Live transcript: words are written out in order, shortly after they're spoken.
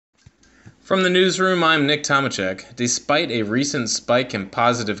From the newsroom, I'm Nick Tomachek. Despite a recent spike in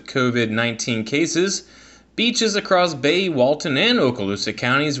positive COVID-19 cases, beaches across Bay, Walton, and Okaloosa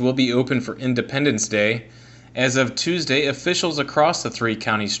counties will be open for Independence Day. As of Tuesday, officials across the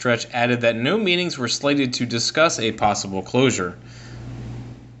three-county stretch added that no meetings were slated to discuss a possible closure.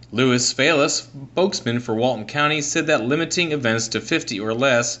 Louis Spalis, spokesman for Walton County, said that limiting events to 50 or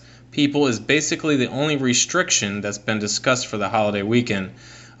less people is basically the only restriction that's been discussed for the holiday weekend.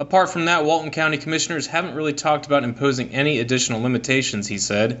 Apart from that, Walton County commissioners haven't really talked about imposing any additional limitations, he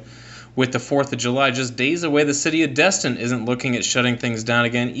said. With the 4th of July just days away, the city of Destin isn't looking at shutting things down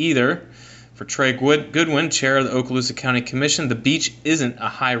again either. For Trey Goodwin, chair of the Okaloosa County Commission, the beach isn't a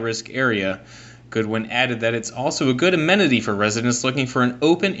high-risk area. Goodwin added that it's also a good amenity for residents looking for an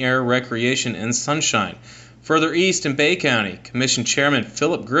open-air recreation and sunshine. Further east in Bay County, Commission Chairman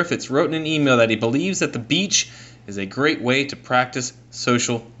Philip Griffiths wrote in an email that he believes that the beach is a great way to practice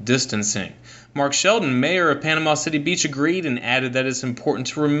social distancing. Mark Sheldon, mayor of Panama City Beach, agreed and added that it's important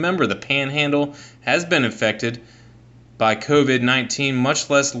to remember the Panhandle has been infected by COVID-19, much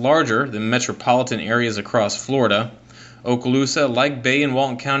less larger than metropolitan areas across Florida. Okaloosa, like Bay and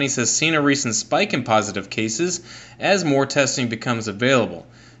Walton counties, has seen a recent spike in positive cases as more testing becomes available.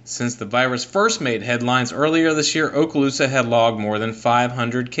 Since the virus first made headlines earlier this year, Okaloosa had logged more than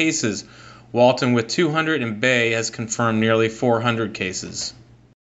 500 cases. Walton, with 200, and Bay has confirmed nearly 400 cases.